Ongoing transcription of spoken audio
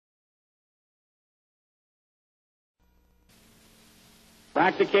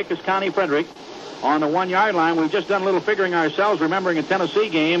Back to kick is Connie Frederick on the 1-yard line. We've just done a little figuring ourselves, remembering a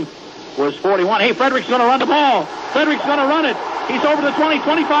Tennessee game was 41. Hey, Frederick's going to run the ball. Frederick's going to run it. He's over the 20,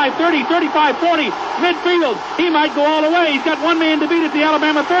 25, 30, 35, 40. Midfield. He might go all the way. He's got one man to beat at the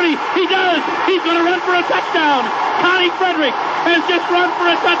Alabama 30. He does. He's going to run for a touchdown. Connie Frederick has just run for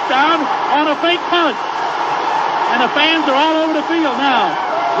a touchdown on a fake punt. And the fans are all over the field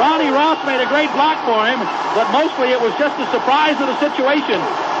now. Ronnie Ross made a great block for him, but mostly it was just a surprise of the situation.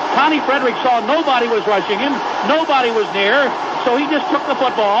 Connie Frederick saw nobody was rushing him, nobody was near, so he just took the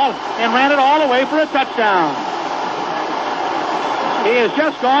football and ran it all the way for a touchdown. He has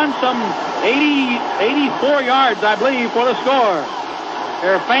just gone some 84 yards, I believe, for the score.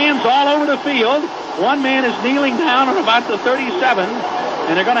 There are fans all over the field. One man is kneeling down on about the 37,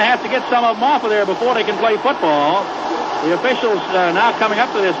 and they're going to have to get some of them off of there before they can play football. The officials now coming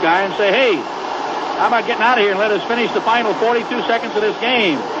up to this guy and say, hey, how about getting out of here and let us finish the final 42 seconds of this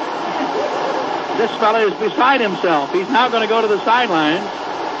game? This fella is beside himself. He's now going to go to the sidelines,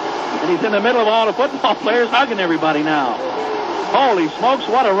 and he's in the middle of all the football players hugging everybody now. Holy smokes,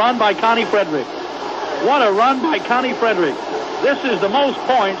 what a run by Connie Frederick. What a run by Connie Frederick. This is the most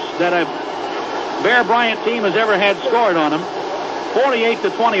points that a Bear Bryant team has ever had scored on them.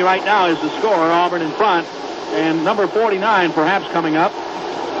 48-20 right now is the score. Auburn in front. And number 49 perhaps coming up.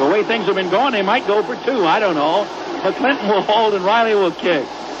 The way things have been going, they might go for 2. I don't know. But Clinton will hold and Riley will kick.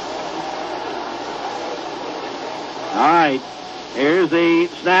 All right. Here's the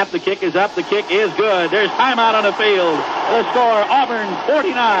snap. The kick is up. The kick is good. There's timeout on the field. The score, Auburn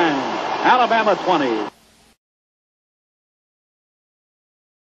 49, Alabama 20.